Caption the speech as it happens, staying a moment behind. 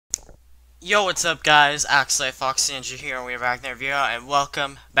Yo, what's up guys? Axel Fox Ninja here, and we're back in the video, and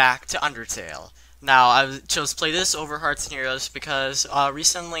welcome back to Undertale. Now, I chose to play this over Hearts and Heroes because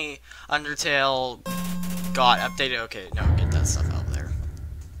recently Undertale got updated. Okay, no, get that stuff out of there.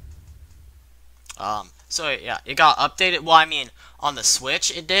 So yeah, it got updated. Well, I mean, on the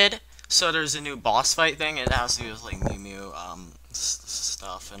Switch it did. So there's a new boss fight thing. It has to do with like Mew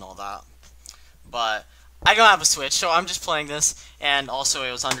stuff and all that. But I don't have a Switch, so I'm just playing this, and also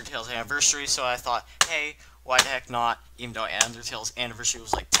it was Undertale's anniversary, so I thought, hey, why the heck not, even though Undertale's anniversary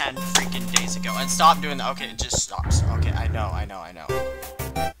was like 10 freaking days ago. And stop doing that. Okay, it just stops. Okay, I know.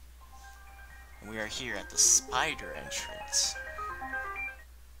 We are here at the spider entrance.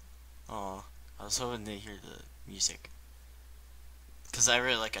 Oh, I was hoping to hear the music. Because I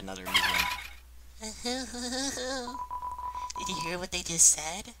really like Another Medium. Did you hear what they just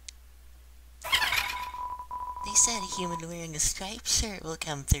said? They said a human wearing a striped shirt will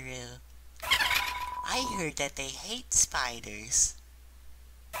come through. I heard that they hate spiders.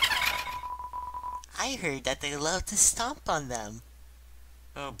 I heard that they love to stomp on them.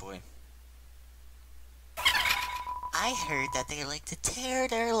 Oh boy. I heard that they like to tear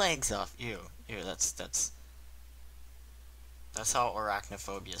their legs off. Ew, that's how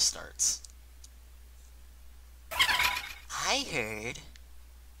arachnophobia starts. I heard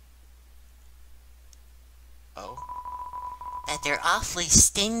that they're awfully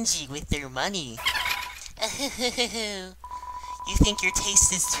stingy with their money. You think your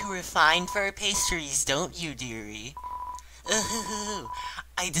taste is too refined for our pastries, don't you, dearie?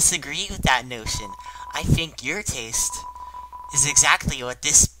 I disagree with that notion. I think your taste is exactly what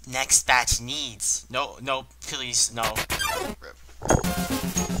this next batch needs. No, please, no.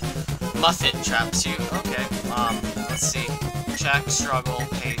 Muffet traps you. Okay, let's see. Check, struggle,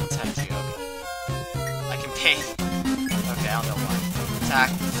 pay, attention. Okay. I can pay. Okay, I don't know why.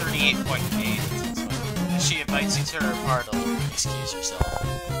 Attack 38.8. If she invites you to her party, excuse yourself.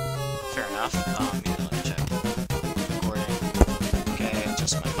 Fair enough. Yeah, let me check. Recording. Okay,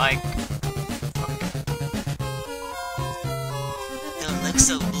 adjust my mic. Don't look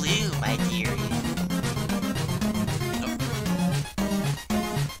so blue, my dearie.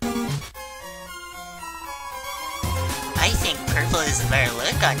 I think purple is a better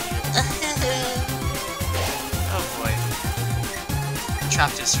look on you. Oh boy.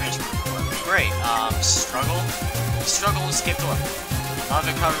 Trapped in a strange purple. Great. Struggle. Struggle to skip door. None of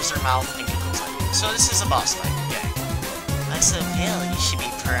it covers her mouth and giggles at you. So this is a boss fight. Yay. I'm so pale, you should be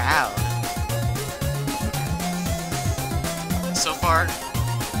proud. So far,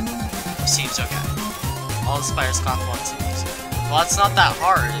 seems okay. All the spiders clap once and easy. Well, it's not that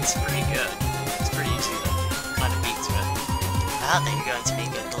hard. It's pretty good. It's pretty easy to kind of beat to it. Wow, then you're going to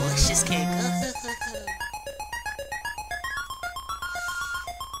make a delicious cake.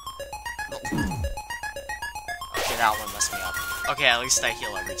 Okay, that one messed me up. Okay, at least I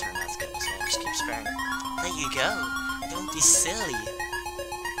heal every turn. That's good. So I'll just keep sparing. There you go. Don't be silly.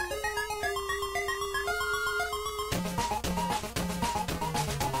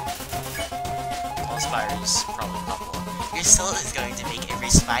 All spiders probably couple. Your soul is going to make every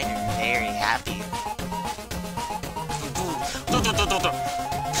spider very happy.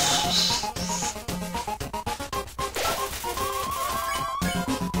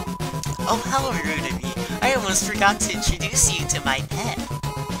 Oh, how rude of me. I almost forgot to introduce you to my pet.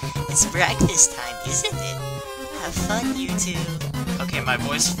 It's breakfast time, isn't it? Have fun, you two. Okay, my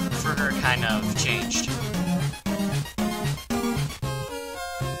voice for her kind of changed. I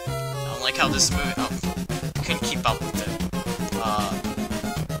don't like how this is moving. Oh, couldn't keep up with it.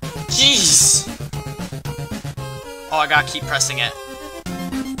 Jeez! Oh, I gotta keep pressing it.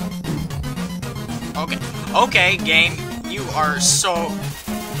 Okay, game. You are so...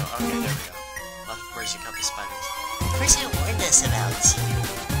 Okay, there we go. Of course, you cut the spiders. Of course I warned us about you.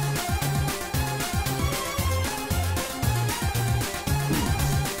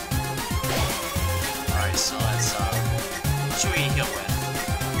 Alright, so let's, what should we heal with?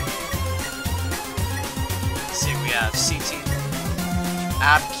 Let's see, we have CT,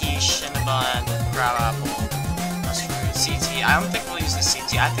 Abkey, Shinabun, Crabapple, Mushroom, CT. I don't think we'll use the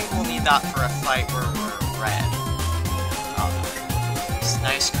CT. I think we'll need that for a fight where we're red. It's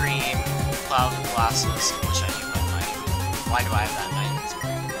nice cream, cloud and glasses, which I do have night. Why do I have that night? It's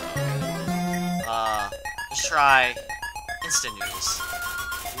pretty good. Let's try instant noodles.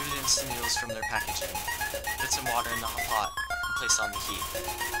 Rooted instant noodles from their packaging. Put some water in the hot pot and place it on the heat.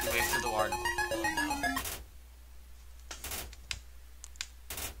 You wait for the water. Oh no.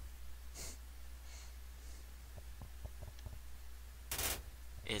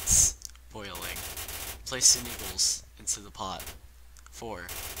 It's boiling. Place the noodles into the pot. 4,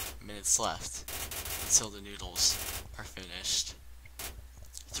 minutes left until the noodles are finished.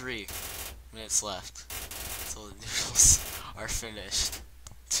 3 minutes left until the noodles are finished.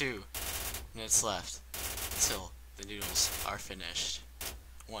 2 minutes left until the noodles are finished.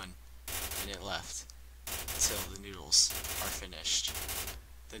 1 minute left until the noodles are finished.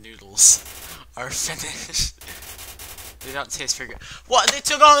 The noodles are finished. They don't taste very good. What? They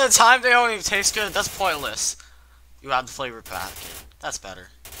took all the time? They don't even taste good? That's pointless. You add the flavor packet. That's better.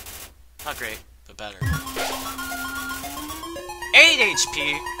 Not great, but better. 8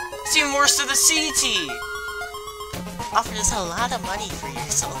 HP? It's even worse than the CT! Offers a lot of money for your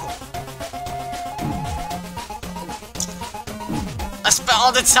soul. I spent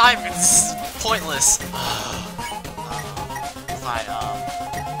all the time, it's pointless. Fine,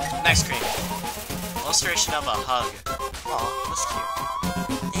 next screen. Illustration of a hug. Aw, that's cute.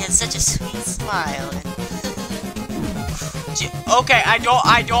 They had such a sweet smile. Okay, I don't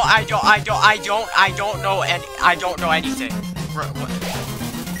know anything. What?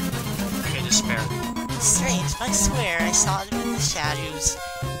 Okay, despair. Strange, I swear I saw them in the shadows,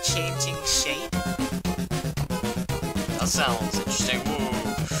 changing shape. That sounds interesting. Woo.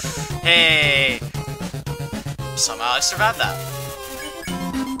 Hey! Somehow I survived that.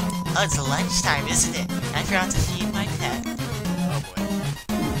 Oh, it's lunchtime, isn't it? I forgot to feed my pet. Oh boy.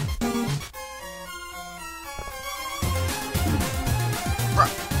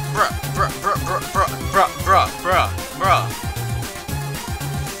 Bruh.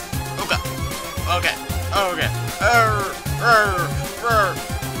 Okay.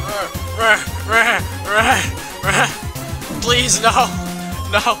 Please, no.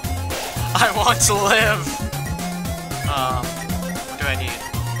 I want to live. What do I need?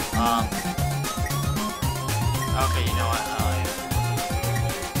 Okay, you know what?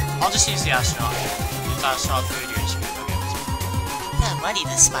 I'll just use the astronaut. Use astronaut food. That money,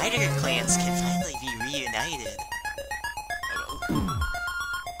 the spider clans can finally be reunited.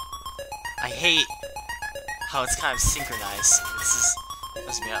 I hate how it's kind of synchronized. This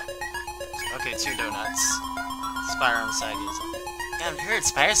messing me up. Okay, 2 donuts. Spider on the side is. I haven't heard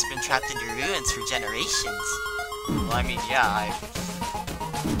spiders have been trapped in your ruins for generations. Well, I mean, yeah,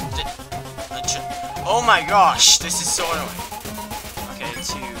 oh my gosh, this is so annoying. Okay,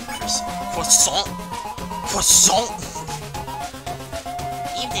 2 croissant.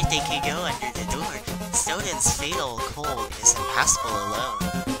 Even if they could go under the door, Snowden's fatal cold is impassable alone.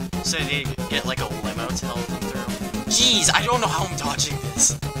 So they get like a limo to help them through. Jeez, I don't know how I'm dodging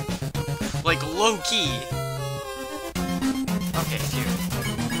this. Like low key. Okay, phew.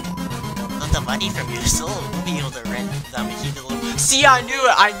 But the money from your soul will be able to rent them a heap of little. See, I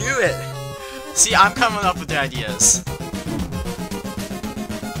knew it. See, I'm coming up with the ideas.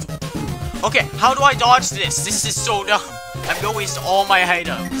 Okay, how do I dodge this? This is so dumb. I'm gonna waste all my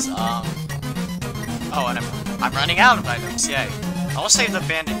items. Oh, and I'm running out of items. Yay. I'll save the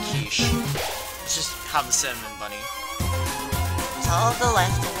bandit quiche. Let's just have the cinnamon bunny. With all the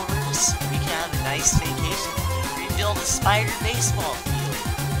leftovers, we can have a nice vacation. Rebuild a spider baseball field.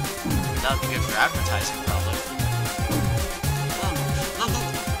 That would be good for advertising, probably.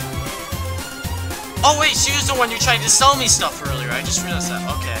 Oh wait, she was the one you tried to sell me stuff earlier. I just realized that.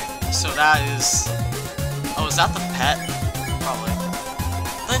 Okay, so that is. Oh, is that the pet? Probably.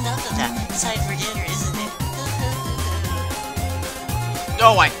 But enough of that. It's time for dinner, isn't it?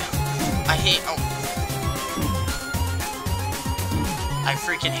 No, I hate. Oh. I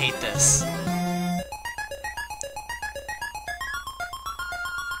freaking hate this.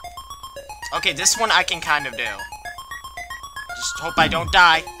 Okay, this one I can kind of do. Just hope I don't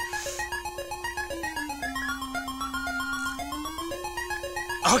die.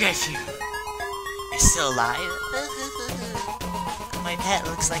 Okay, phew. You're still alive? My pet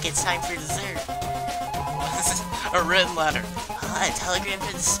looks like it's time for dessert. A written letter. A telegram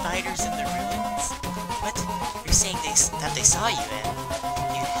for the spiders in the ruins? What? You're saying that they saw you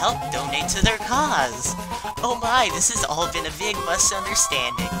and you helped donate to their cause? Oh my, this has all been a big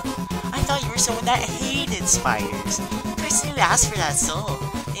misunderstanding. I thought you were someone that hated spiders. The person who asked for that soul,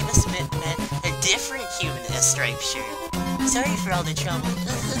 they must have meant a different human in a striped shirt. Sorry for all the trouble.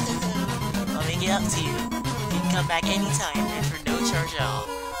 I'll make it up to you. You can come back anytime and for no charge at all.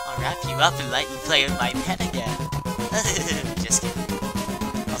 I'll wrap you up and let you play with my pet again. Just kidding.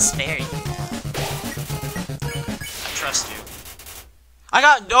 I'll spare you now. I trust you. I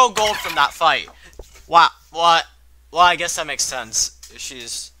got no gold from that fight. Wow. What? Well, I guess that makes sense.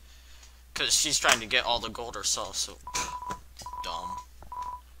 Because she's trying to get all the gold herself, so. Dumb.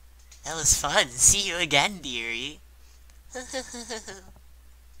 That was fun. See you again, dearie.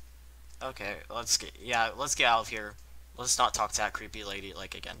 Okay, let's get out of here. Let's not talk to that creepy lady,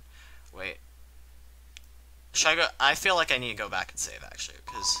 like, again. Wait. Should I go? I feel like I need to go back and save, actually,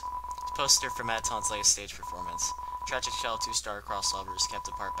 because poster for Metaton's latest stage performance. Tragic Shell 2-star crossover is kept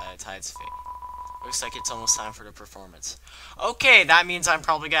apart by a tide's fate. Looks like it's almost time for the performance. Okay, that means I'm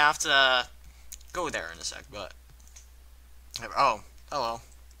probably gonna have to go there in a sec, but... Oh, hello.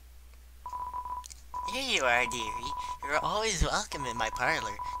 Here you are, dearie. You're always welcome in my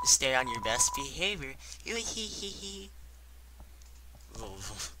parlor. To stay on your best behavior. Hee.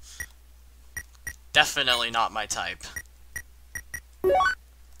 Definitely not my type.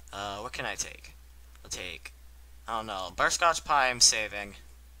 What can I take? I'll take... I don't know. Butterscotch pie I'm saving.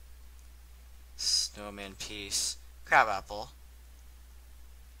 Snowman piece. Crab apple.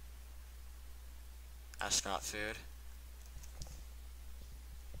 Astronaut food.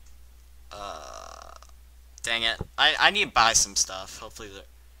 Dang it. I need to buy some stuff. Hopefully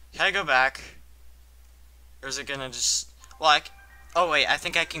can I go back? Or is it gonna just... Well, oh wait, I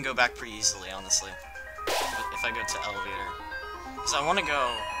think I can go back pretty easily, honestly. If I go to elevator. Because I want to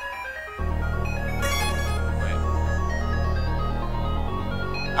go...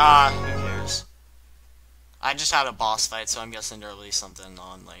 Who cares? I just had a boss fight, so I'm guessing there'll be something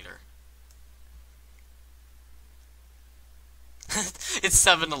on later. It's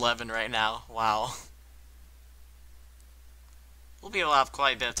 7-Eleven right now. Wow. We'll be able to have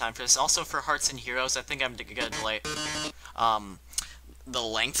quite a bit of time for this. Also, for Hearts and Heroes, I think I'm gonna delay the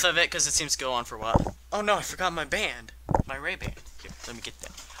length of it, because it seems to go on for a while. Oh no, I forgot my band. My Ray band. Here, let me get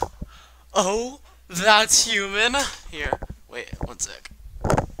that. Oh, that's human. Here, wait, one sec.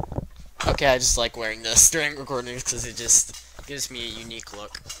 Okay, I just like wearing this during recordings because it just gives me a unique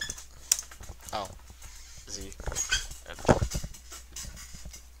look. Oh. Is he?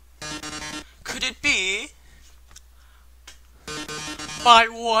 Could it be my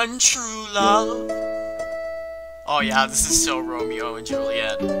one true love? Oh yeah, this is so Romeo and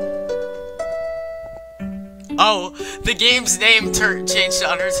Juliet. Oh, the game's name changed to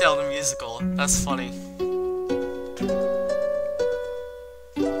Undertale the musical. That's funny.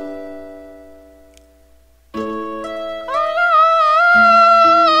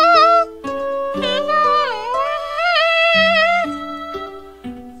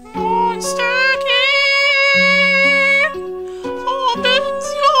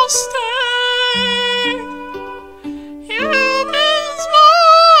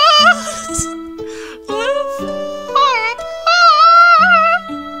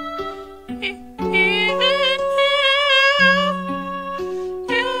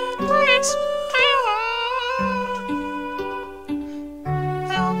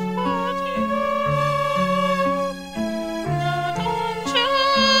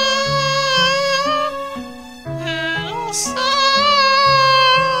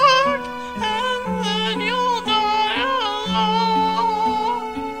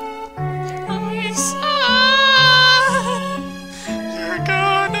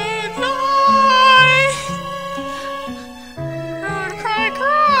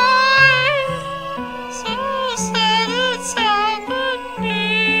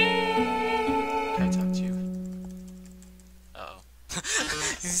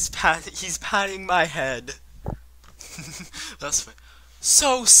 He's patting my head. That's fine.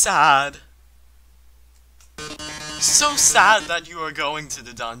 So sad. So sad that you are going to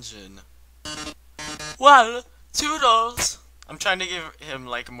the dungeon. Well, toodles. I'm trying to give him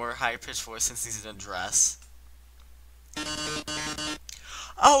like a more high-pitched voice since he's in a dress.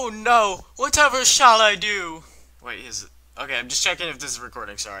 Oh no! Whatever shall I do? Wait, is it? Okay, I'm just checking if this is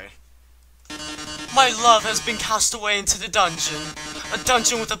recording, sorry. My love has been cast away into the dungeon. A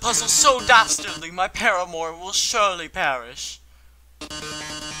dungeon with a puzzle so dastardly my paramour will surely perish.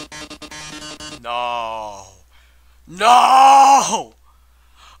 No. No!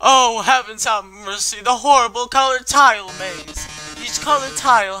 Oh, heavens have mercy, the horrible colored tile maze. Each colored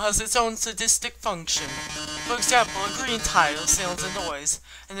tile has its own sadistic function. For example, a green tile sounds a noise,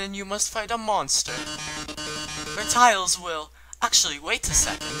 and then you must fight a monster. Your tiles will... Actually, wait a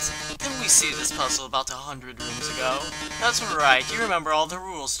second. Didn't we see this puzzle about 100 rooms ago? That's right, you remember all the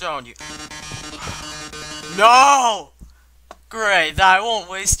rules, don't you? No! Great, I won't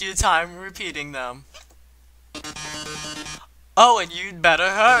waste your time repeating them. Oh, and you'd better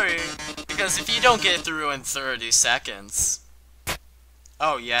hurry, because if you don't get through in 30 seconds...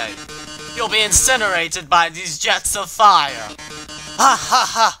 Oh, yay. You'll be incinerated by these jets of fire! Ha ha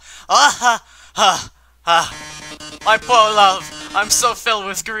ha! Ha ha ha! Ha! My poor love, I'm so filled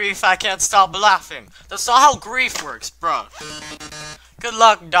with grief I can't stop laughing. That's not how grief works, bro. Good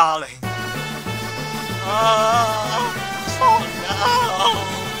luck, darling. Oh no!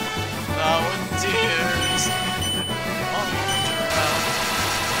 Now in tears.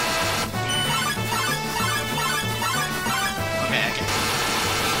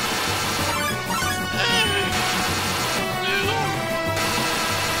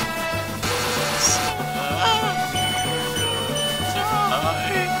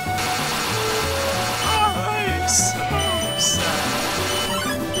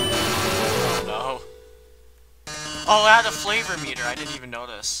 Oh, I had a flavor meter. I didn't even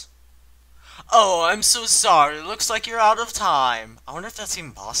notice. Oh, I'm so sorry. Looks like you're out of time. I wonder if that's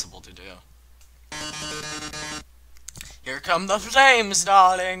even possible to do. Here come the flames,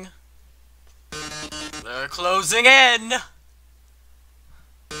 darling. They're closing in.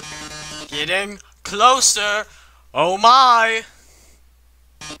 Getting closer. Oh my.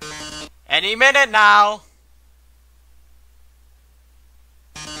 Any minute now.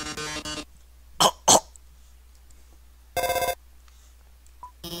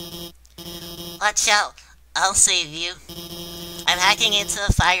 Watch out. I'll save you. I'm hacking into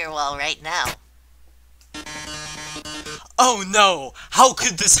the firewall right now. Oh no! How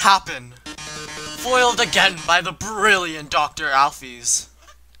could this happen? Foiled again by the brilliant Dr. Alphys.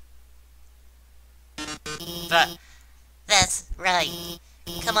 That's right.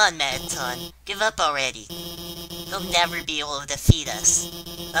 Come on, Marathon. Give up already. They'll never be able to defeat us.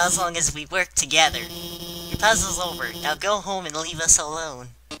 Not as long as we work together. Your puzzle's over. Now go home and leave us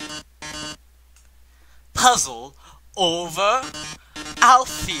alone. Puzzle? Over?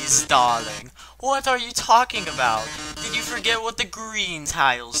 Alphys, darling. What are you talking about? Did you forget what the green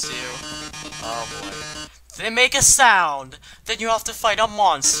tiles do? Oh boy. They make a sound. Then you have to fight a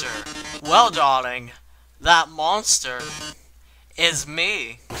monster. Well, darling, that monster is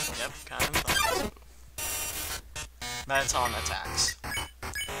me. Yep, kind of thought. Marathon attacks.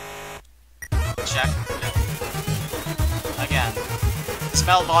 Check. Yep. Again.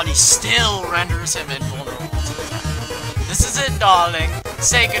 Spell body still renders him invulnerable to attack. This is it, darling.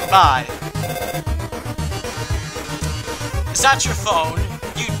 Say goodbye. Is that your phone?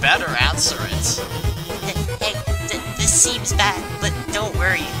 You'd better answer it. Hey, this seems bad, but don't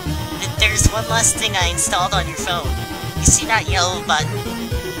worry. There's one last thing I installed on your phone. You see that yellow button?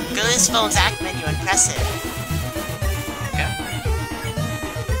 Go to this phone's act menu and press it. Okay.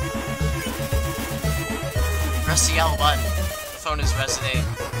 Press the yellow button. The phone is resonating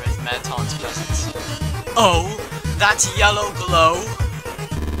with Marathon's presence. Oh, that yellow glow.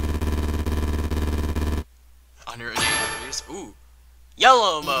 180 degrees. Ooh.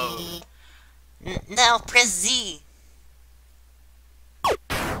 Yellow mode. Now press Z.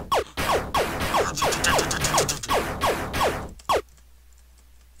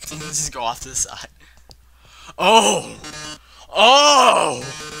 Let's just go off to the side. Oh! Oh!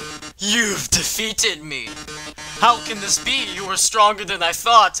 You've defeated me! How can this be? You were stronger than I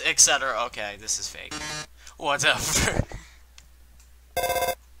thought, etc. Okay, this is fake. Whatever.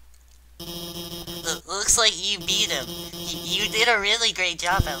 Looks like you beat him. You did a really great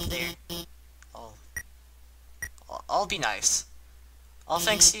job out there. Oh. I'll be nice. All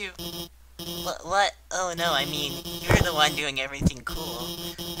thanks to you. What? Oh no, I mean, you're the one doing everything cool.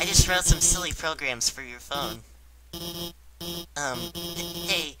 I just wrote some silly programs for your phone.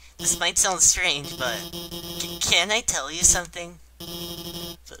 Hey, this might sound strange, but can I tell you something?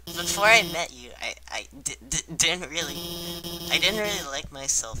 Before I met you, I didn't really like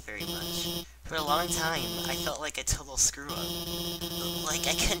myself very much. For a long time, I felt like a total screw-up. Like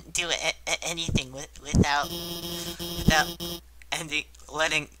I couldn't do anything without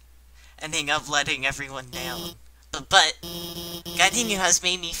ending up letting everyone down. But guiding you has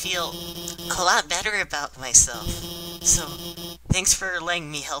made me feel a lot better about myself. So, thanks for letting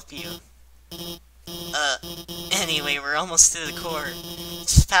me help you. Anyway, we're almost to the core.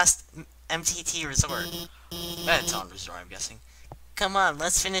 Just past MTT Resort. Marathon Resort, I'm guessing. Come on,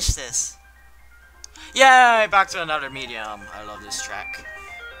 let's finish this. Yay! Back to another medium. I love this track.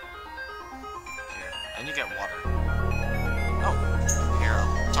 Here, and you get water. Oh, here,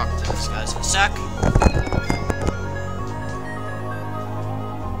 I'll talk to these guys in a sec.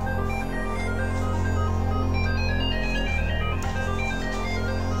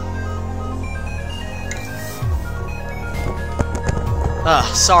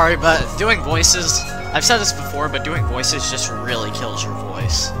 Sorry, but doing voices, I've said this before, but doing voices just really kills your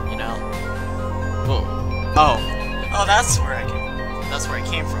voice, you know? Whoa. Oh, that's where I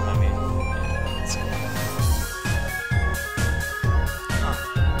came from, I mean. Yeah, that's cool. Huh.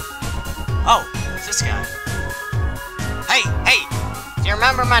 Oh, it's this guy. Hey, do you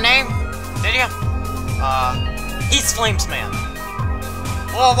remember my name? Did you? He's Flames Man.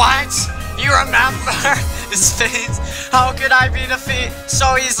 Oh, what? You remember his face? How could I be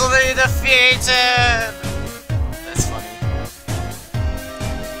so easily defeated? That's funny.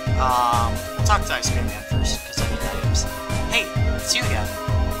 We'll talk to Ice Cream Man first, because I need items. Hey, it's you again.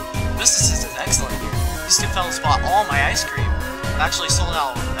 Business is excellent here. These two fellas bought all my ice cream. I've actually sold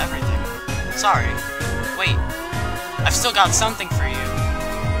out everything. Sorry. Wait. I've still got something for you.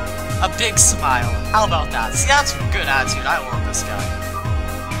 A big smile. How about that? See, that's a good attitude. I love this guy.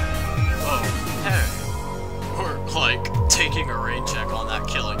 Whoa. Hey. like, taking a rain check on that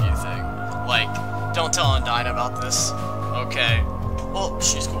killing you thing. Like, don't tell Undyne about this. Okay. Well,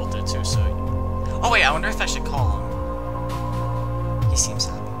 she's cool with it too, so... Oh wait, I wonder if I should call him. He seems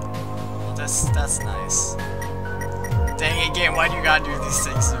happy. Well, that's nice. Dang it, game, why do you gotta do these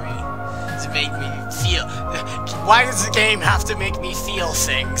things to me? To make me feel... Why does the game have to make me feel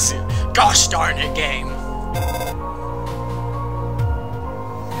things? Gosh darn it, game.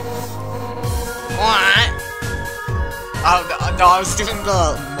 What? Oh, no, I was doing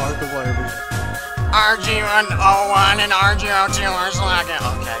the Markiplier. RG101 and RG02 are slacking.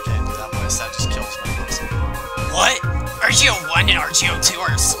 Okay, I can't do that voice. That just kills my voice. What? RG01 and RG02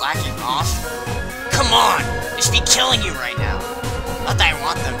 are slacking off? Come on! They should be killing you right now. Not that I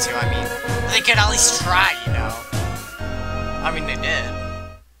want them to, I mean, they could at least try, you know? I mean, they did.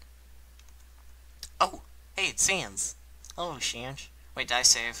 Oh, hey, it's Sans. Hello, Shanj. Wait, did I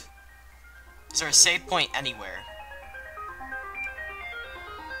save? Is there a save point anywhere?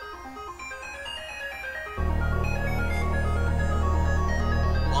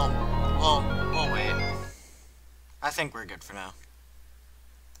 Well, wait. I think we're good for now.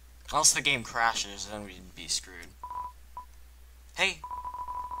 Unless the game crashes, then we'd be screwed. Hey!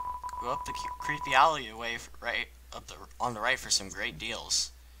 Go up the creepy alleyway on the right for some great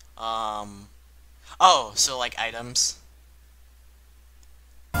deals. Oh, so like items.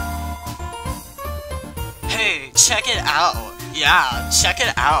 Hey, check it out! Yeah, check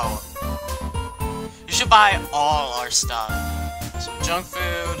it out! You should buy all our stuff. Some junk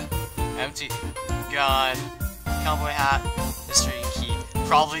food, empty gun, cowboy hat, mystery key.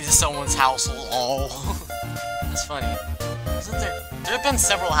 Probably to someone's household. Oh, that's funny. Isn't there? There have been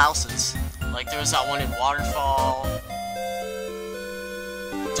several houses. Like there was that one in Waterfall.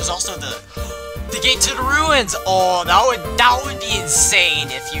 There's also the gate to the ruins. Oh, that would be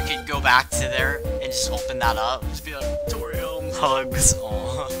insane if you could go back to there and just open that up. Just be like, Torium hugs.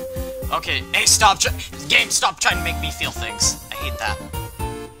 Oh. Okay, hey, game, stop trying to make me feel things. I hate that.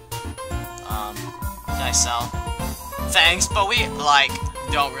 Can I sell? Thanks, but we, like,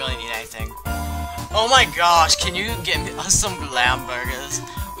 don't really need anything. Oh my gosh, can you get us some glam burgers?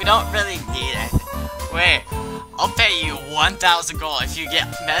 We don't really need anything. Wait, I'll pay you 1,000 gold if you get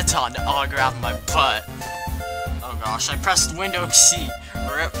Meton to autograph my butt. Oh gosh, I pressed Windows C.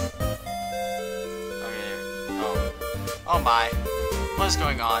 Rip. Okay, oh my. What is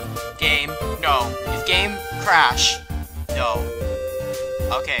going on? Game, no. If game, crash. No.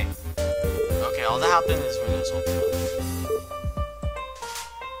 Okay. Okay, all that happened is Windows open.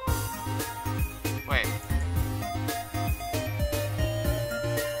 Wait.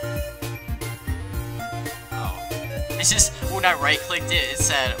 Oh. It's just, when I right-clicked it, it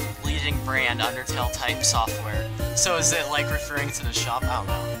said leading brand Undertale type software. So is it like referring to the shop? I don't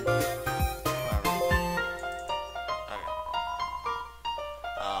know.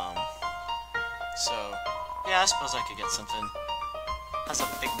 So, yeah, I suppose I could get something. Has a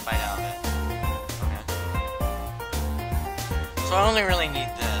big bite out of it. Okay. So I only really need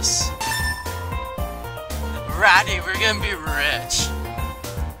this. Ratty, we're gonna be rich.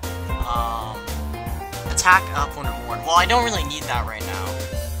 Attack up when reward. Well, I don't really need that right now.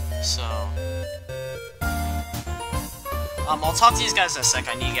 So, I'll talk to these guys in a sec.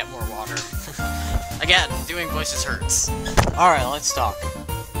 I need to get more water. Again, doing voices hurts. Alright, let's talk.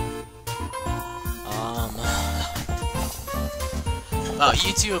 About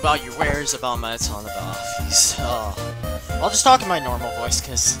you two, about your wares, about Meton, about Offies. I'll just talk in my normal voice,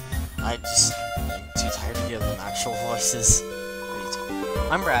 because I'm too tired to give them actual voices.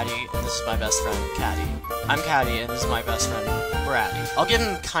 I'm Ratty, and this is my best friend, Caddy. I'm Caddy, and this is my best friend, Bratty. I'll give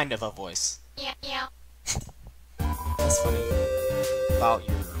him kind of a voice. Yeah. That's funny. About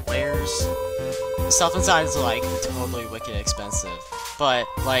your wares. The stuff inside is, like, totally wicked expensive. But,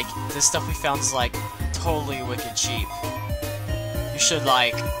 like, this stuff we found is, like, totally wicked cheap. You should,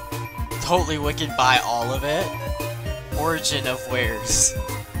 like, totally wicked buy all of it. Origin of wares.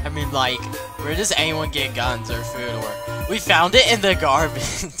 I mean, like, where does anyone get guns or food or... We found it in the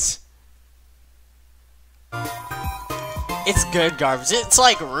garbage. It's good garbage. It's,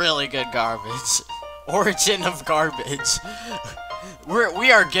 like, really good garbage. Origin of garbage.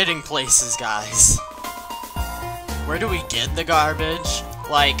 We are getting places, guys. Where do we get the garbage?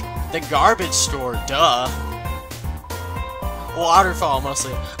 Like, the garbage store, duh. Waterfall,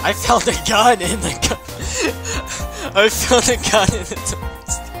 mostly. I found a gun in the gun. I found a gun in the toast.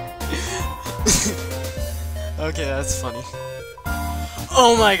 Okay, that's funny.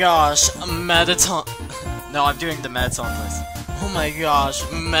 Oh my gosh, Mettaton. No, I'm doing the Mettaton voice. Oh my gosh,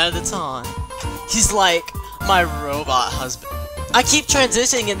 Mettaton. He's like my robot husband. I keep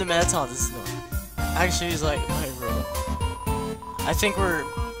transitioning into Mettaton. This is not. Actually, he's like my robot I think we're,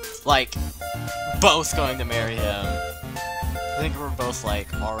 like, both going to marry him. I think we're both,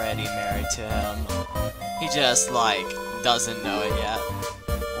 like, already married to him. He just, like, doesn't know it yet.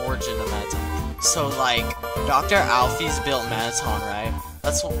 Origin of Mettaton. So, like, Dr. Alfie's built Mettaton, right?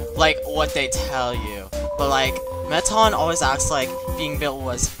 That's, like, what they tell you. But, like, Mettaton always acts like being built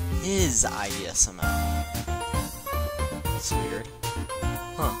was his idea somehow. It's weird.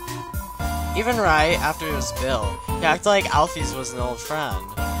 Huh. Even right after it was built, he acted like Alfie's was an old friend.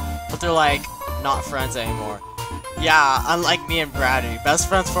 But they're, like, not friends anymore. Yeah, unlike me and Brady, best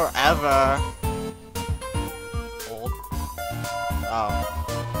friends forever. Old? Oh.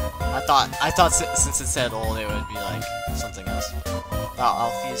 I thought since it said old, it would be like something else. Oh,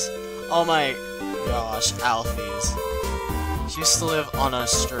 Alfie's. Oh my gosh, Alfie's. She used to live on a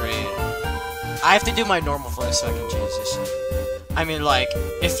street. I have to do my normal voice so I can change this shit. I mean, like,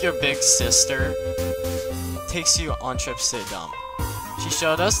 if your big sister takes you on trips to the dump. She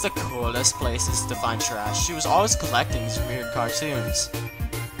showed us the coolest places to find trash. She was always collecting these weird cartoons.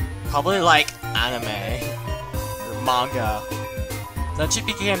 Probably like anime or manga. Then she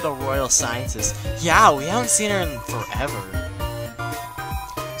became the royal scientist. Yeah, we haven't seen her in forever.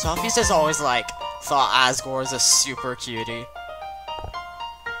 So Alfie's has always like thought Asgore was a super cutie.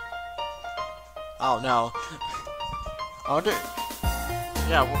 Oh no. I wonder.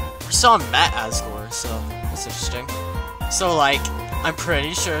 Yeah, we still haven't met Asgore, so that's interesting. So like, I'm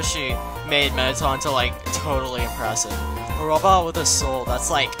pretty sure she made Mettaton to like totally impressive. A robot with a soul that's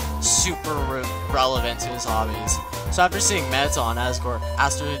like super relevant to his hobbies. So after seeing Mettaton, Asgore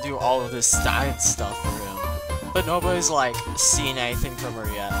asked her to do all of this science stuff for him. But nobody's like seen anything from her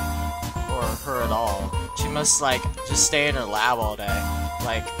yet. Or her at all. She must like just stay in her lab all day.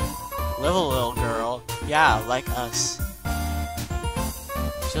 Like, live a little girl. Yeah, like us.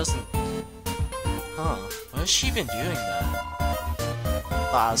 She doesn't... Huh. Why has she been doing that?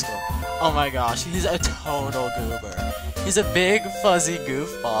 Asgore. Oh my gosh, he's a total goober. He's a big fuzzy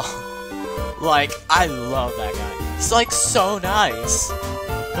goofball. Like, I love that guy. He's like so nice.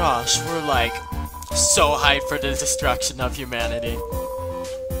 Gosh, we're like so hyped for the destruction of humanity.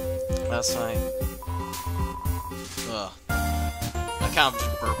 That's fine. Ugh. I kind of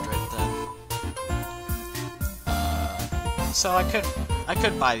just burped right then. So I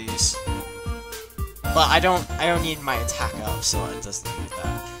could buy these. But I don't need my attack up, so it doesn't need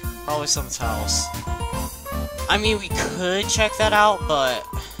that. Probably something else. I mean, we could check that out, but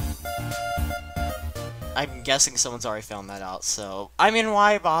I'm guessing someone's already found that out, so I mean,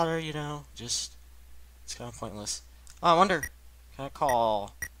 why bother, you know? Just, it's kind of pointless. Oh, I wonder, can I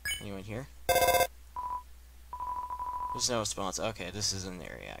call anyone here? There's no response. Okay, this is an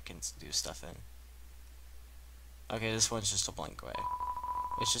area I can do stuff in. Okay, this one's just a blank way.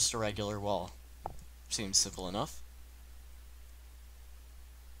 It's just a regular wall. Seems simple enough.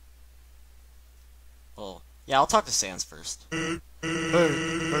 Well, yeah, I'll talk to Sans first. Hey, I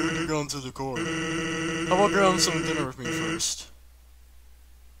heard you're going to the court. How about grabbing some dinner with me first?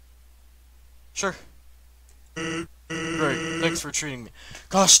 Sure. Great, thanks for treating me.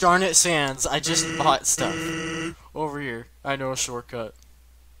 Gosh darn it, Sans, I just bought stuff. Over here, I know a shortcut.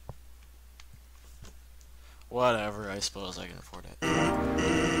 Whatever, I suppose I can afford it.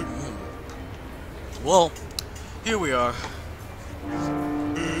 Well, here we are.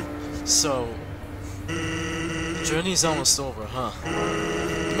 So, journey's almost over, huh?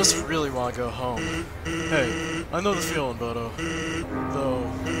 You must really want to go home. Hey, I know the feeling, but though,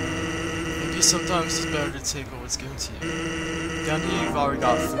 maybe sometimes it's better to take what's given to you. Down here you've already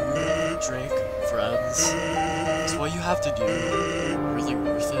got food, drink, friends. Is what you have to do really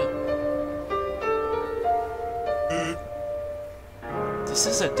worth it? This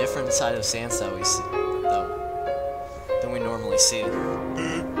is a different side of Sans that we see, than we normally see.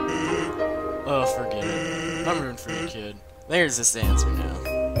 Oh, forget it. I'm rooting for you, kid. There's this answer now.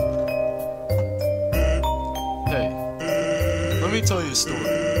 Hey, let me tell you a story.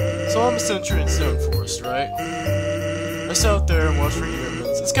 So I'm a sentry in Stone Forest, right? I sit out there and watch for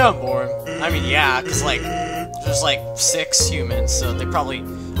humans. It's kind of boring. I mean, yeah, because, like, there's, like, 6 humans, so they probably...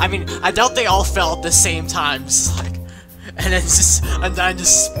 I mean, I doubt they all fell at the same time, just, like... And then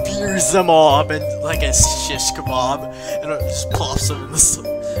just spears them all up in, like, a shish kebab, and it just plops them in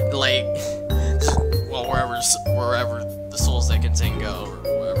the, like... Well, wherever the souls they contain go, or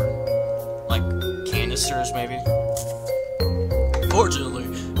whatever. Like, canisters, maybe? Fortunately,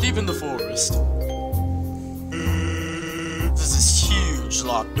 deep in the forest, there's this huge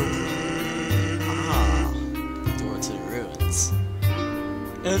locked door. Ah, the door to the ruins.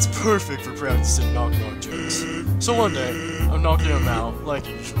 And it's perfect for practicing knock-knock jokes. So one day, I'm knocking them out, like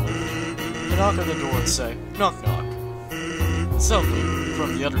usual. I knock on the door and say, knock knock. Suddenly,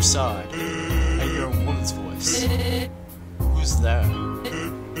 from the other side, I hear a woman's voice. Who's there?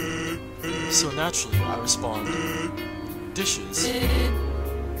 So naturally, I respond, dishes.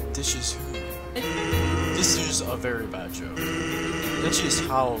 Dishes who? This is a very bad joke. Then she just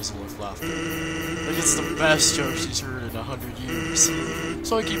howls with laughter. Like it's the best joke she's heard in 100 years.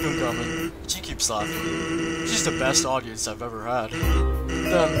 So I keep him coming. She keeps laughing. She's the best audience I've ever had.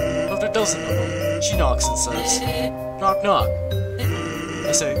 Then, after a dozen of them, she knocks and says, knock knock.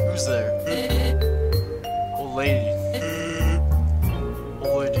 I say, who's there? Old lady.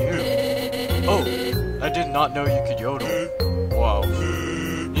 Old lady who? Oh, I did not know you could yodel. Wow.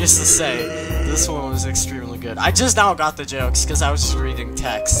 Needless to say, this one was extremely good. I just now got the jokes because I was just reading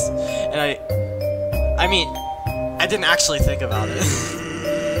text. And I mean, I didn't actually think about it.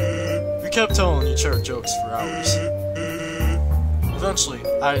 We kept telling each other jokes for hours. Eventually,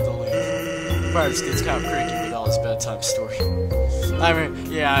 I had to leave. Myers gets kind of cranky with all his bedtime story. I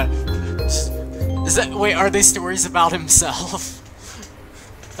mean, yeah. Is that, wait, are they stories about himself?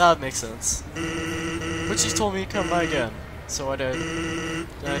 That would make sense. But she told me to come by again. So I did.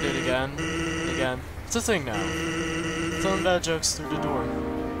 Then I did again. Again. It's a thing now. Telling bad jokes through the door.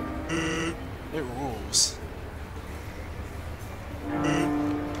 It rules.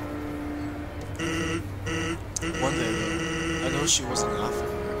 One day though, I noticed she wasn't laughing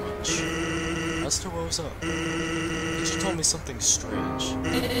very much. Asked her what was up. And she told me something strange. He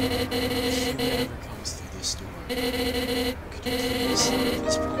never comes through this door. Could you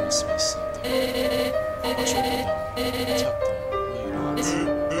please promise me something? I'll check them. Protect them. Will you not?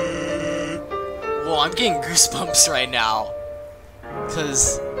 Well, I'm getting goosebumps right now.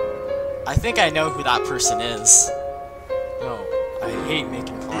 Because I think I know who that person is. No, I hate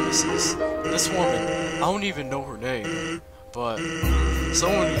making promises. This woman, I don't even know her name. But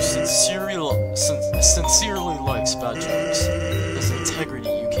someone who sincerely likes bad jokes. Has integrity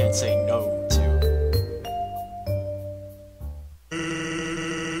you can't say no to.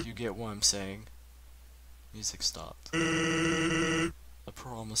 You get what I'm saying? Music stopped. A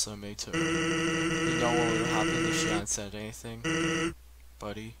promise I made to her. You know what would happen if she hadn't said anything?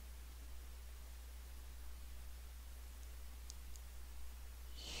 Buddy?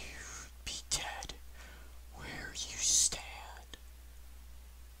 You'd be dead where you stand.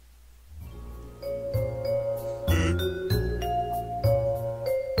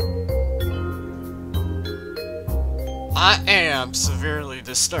 I am severely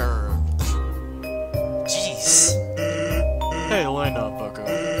disturbed. Jeez. Hey, line up, bucko.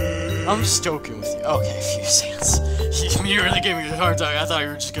 I'm just joking with you. Okay, a few seconds. You really gave me a hard time. I thought you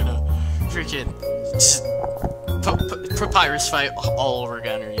were just gonna freaking just papyrus fight all over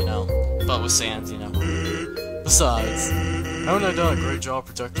again, or, you know, but with sand, you know. Besides, haven't I done a great job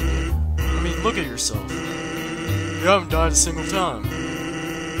protecting you? I mean, look at yourself. You haven't died a single time.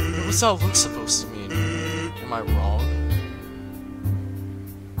 Hey, what's that look supposed to mean? Am I wrong?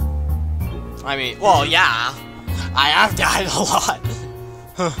 I mean, well, yeah. I have died a lot.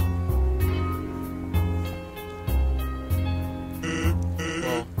 Huh.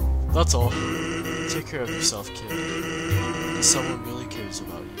 Well, that's all. Take care of yourself, kid. Because someone really cares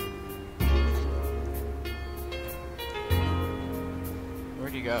about you.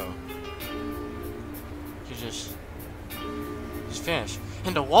 Where'd you go? You just vanished.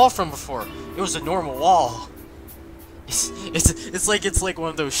 And the wall from before, it was a normal wall. It's like one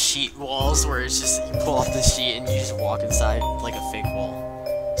of those sheet walls where it's just you pull off the sheet and you just walk inside like a fake wall.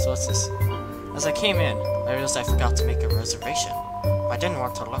 So what's this? As I came in, I realized I forgot to make a reservation. I didn't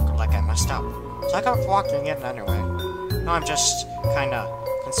want to look like I messed up, so I kept walking in anyway. Now I'm just kinda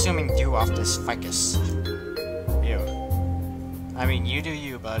consuming dew off this ficus. Ew. I mean, you do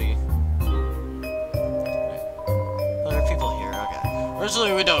you, buddy. Other people here, okay.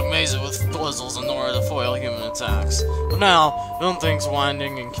 Originally, we don't maze it with blizzles in order to foil human attacks. But now, film things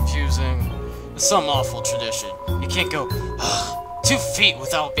winding and confusing. It's some awful tradition. You can't go 2 feet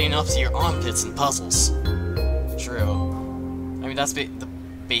without being up to your armpits in puzzles. True. I mean, that's the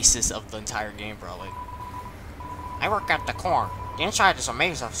basis of the entire game, probably. I work at the core. The inside is a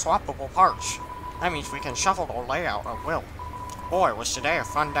maze of swappable parts. That means we can shuffle the layout at will. Boy, was today a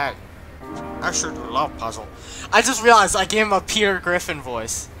fun day. I sure do love puzzle. I just realized I gave him a Peter Griffin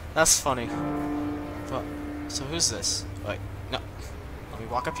voice. That's funny. But, so who's this? Wait, no. Let me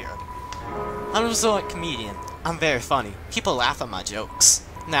walk up here. I'm just a comedian. I'm very funny. People laugh at my jokes.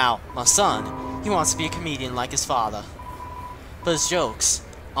 Now, my son, he wants to be a comedian like his father. But his jokes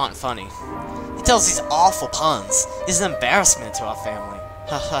aren't funny. He tells these awful puns. He's an embarrassment to our family.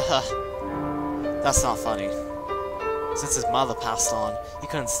 Ha ha ha. That's not funny. Since his mother passed on, he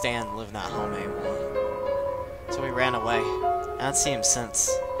couldn't stand living at home anymore. So he ran away. I haven't seen him since.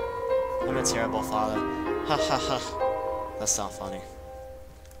 I'm a terrible father. Ha ha ha. That's not funny.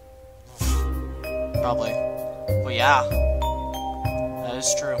 Probably. But yeah. That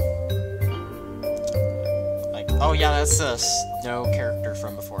is true. Like, oh yeah, that's a snow character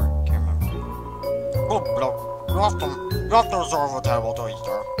from before. Can't remember. Oh, you have to reserve a table to eat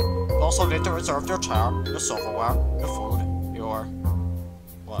there. You also need to reserve your chair, your silverware, your food, your...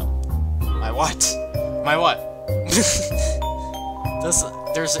 What? My what? My what?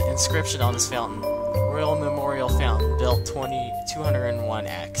 There's an inscription on this fountain. Royal Memorial Fountain, built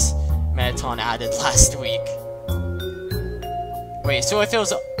 201X. Mettaton added last week. Wait, so if it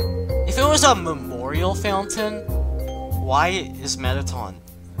was a memorial fountain, why is Mettaton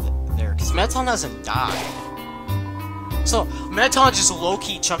there? Because Mettaton hasn't died. So Mettaton just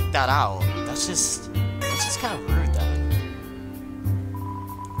low-key chucked that out. That's just kind of rude then.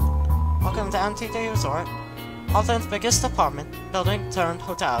 Welcome to MTT Resort. Auckland's biggest apartment building turned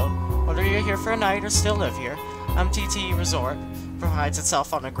hotel. Whether you're here for a night or still live here, MTT Resort prides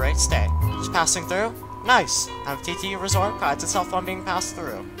itself on a great stay. Just passing through? Nice! MTT Resort prides itself on being passed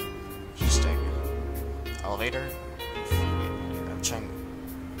through. Interesting. Elevator? I'm trying...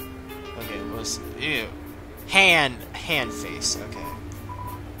 Okay, it was... Ew. Hand face, okay.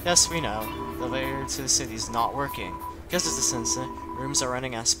 Yes, we know. The elevator to the city is not working. Because of this incident, rooms are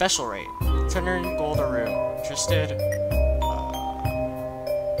running at a special rate. 200 gold a room. Interested?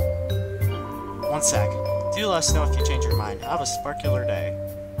 One sec. Do let us know if you change your mind. Have a sparkular day.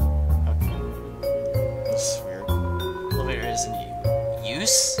 Okay. This is weird. Elevator isn't in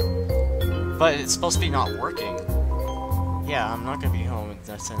use? But it's supposed to be not working. Yeah, I'm not gonna be home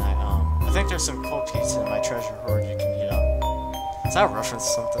tonight. I think there's some cold pizza in my treasure hoard you can eat up. Is that a reference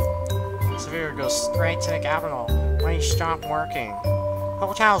to something? Severe goes straight to the capital when you stop working.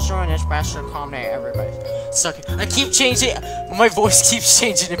 Hotel's doing its best to accommodate everybody. Suck it. I keep changing. My voice keeps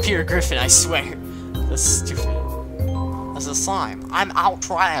changing to Peter Griffin, I swear. That's stupid. That's a slime. I'm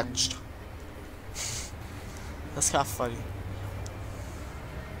outraged. That's kind of funny.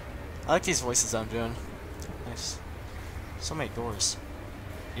 I like these voices I'm doing. Nice. So many doors.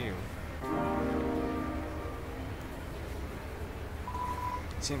 Ew.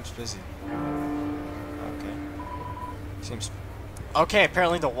 Seems busy. Okay. Seems... Okay,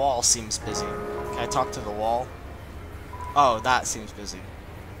 apparently the wall seems busy. Can I talk to the wall? Oh, that seems busy.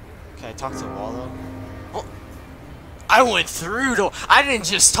 Can I talk to the wall, though? Well, I went through the... I didn't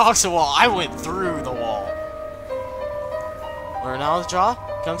just talk to the wall, I went through the wall. Learn how to draw?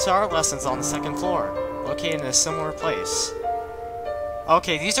 Come to our lessons on the 2nd floor, located in a similar place.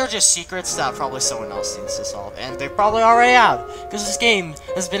 Okay, these are just secrets that probably someone else needs to solve, and they probably already have, because this game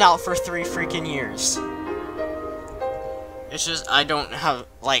has been out for 3 freaking years. It's just, I don't have,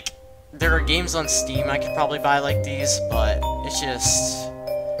 like, there are games on Steam I could probably buy like these, but it's just,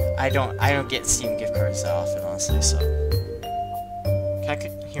 I don't get Steam gift cards that often, honestly, so.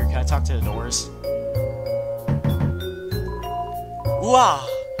 Can I talk to the doors? Wow!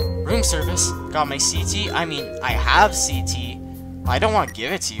 Room service. Got my CT? I mean, I have CT. I don't want to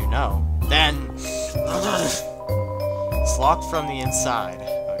give it to you, no. Then... It's locked from the inside.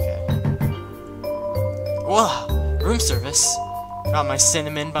 Okay. Whoa! Room service. Got my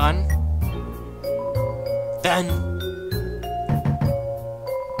cinnamon bun. Then...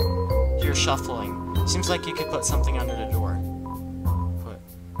 You're shuffling. Seems like you could put something under the door.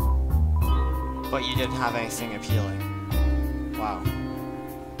 But you didn't have anything appealing. Wow.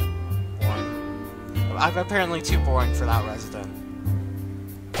 Boring. I'm apparently too boring for that resident.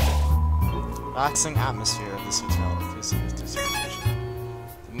 Relaxing atmosphere of this hotel.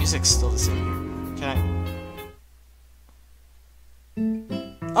 The music's still the same here. Can I...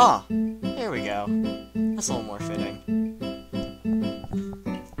 Ah! Here we go. That's a little more fitting.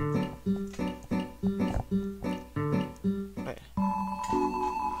 Wait.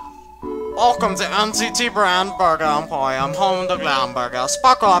 Welcome to MTT Brand Burger Emporium, home to glam burger.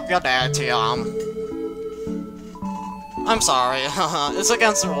 Sparkle up your day, TM. I'm sorry, it's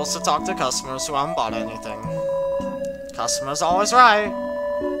against the rules to talk to customers who haven't bought anything. Customer's always right.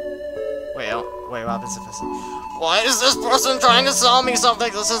 Wait, what happens if it's... Why is this person trying to sell me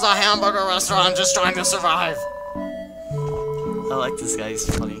something? This is a hamburger restaurant, I'm just trying to survive. I like this guy, he's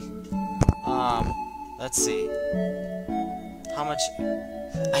funny. Let's see. How much...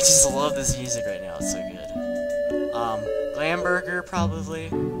 I just love this music right now, it's so good. Glam burger,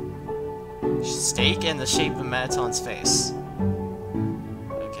 probably. Steak in the shape of Mettaton's face.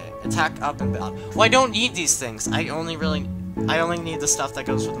 Okay, attack up and down. Well, I don't need these things. I only need the stuff that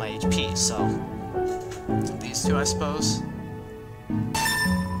goes with my HP, so... These two, I suppose.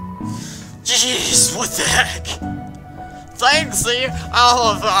 Jeez, what the heck? Thanks, see?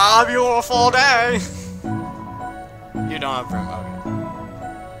 I'll have a beautiful day. You don't have room, okay.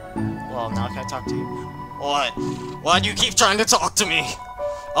 Well, now can I talk to you? What? Why do you keep trying to talk to me?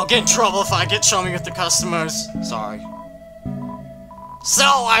 I'll get in trouble if I get chummy with the customers. Sorry. So,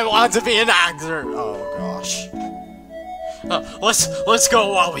 I want to be an actor. Oh, gosh. Let's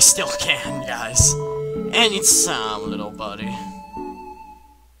go while we still can, guys. Anytime, little buddy.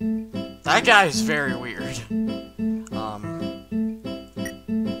 That guy is very weird.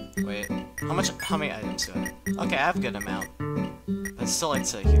 Wait. How many items do I have? Okay, I have a good amount. I'd still like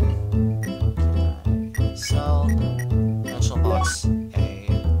to hear. Sell. Dimensional box. A.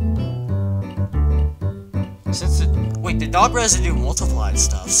 Since wait, the dog residue multiplied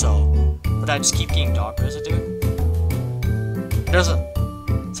stuff, so. But I just keep getting dog residue? There's a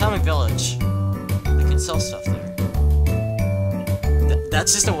Atomic Village. I can sell stuff there.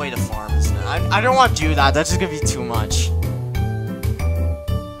 That's just a way to farm, isn't it? I don't want to do that. That's just gonna be too much.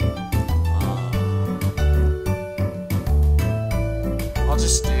 I'll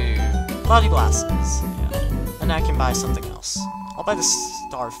just do body glasses. Yeah. And I can buy something else. I'll buy the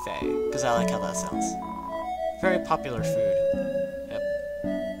Starfay, because I like how that sounds. Very popular food. Yep.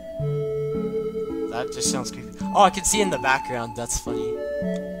 That just sounds creepy. Oh, I can see in the background. That's funny.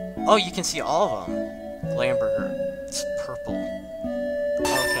 Oh, you can see all of them. Lamburger. It's purple.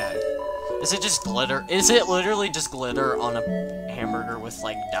 Okay. Is it just glitter? Is it literally just glitter on a hamburger with,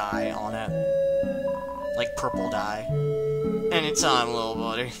 like, dye on it? Like, purple dye? Anytime, little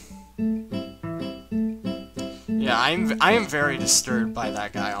buddy. Yeah, I am very disturbed by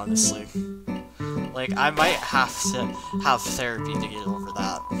that guy, honestly. Like, I might have to have therapy to get over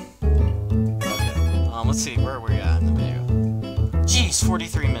that. Okay. Let's see, where are we at in the video? Jeez,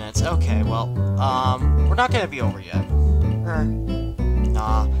 43 minutes. Okay, well, we're not gonna be over yet.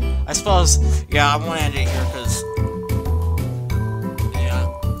 Nah. I suppose, yeah, I want to end it here, because, yeah,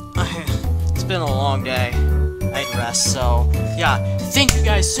 it's been a long day. I need rest, so, yeah, thank you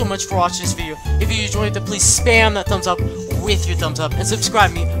guys so much for watching this video. If you enjoyed it, please spam that thumbs up with your thumbs up, and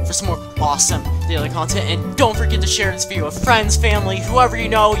subscribe me for some more awesome daily content, and don't forget to share this video with friends, family, whoever you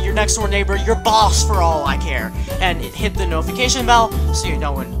know, your next door neighbor, your boss, for all I care, and hit the notification bell, so you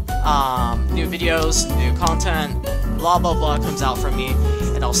know when, new videos, new content, blah blah blah comes out from me,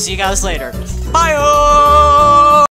 and I'll see you guys later. Bye!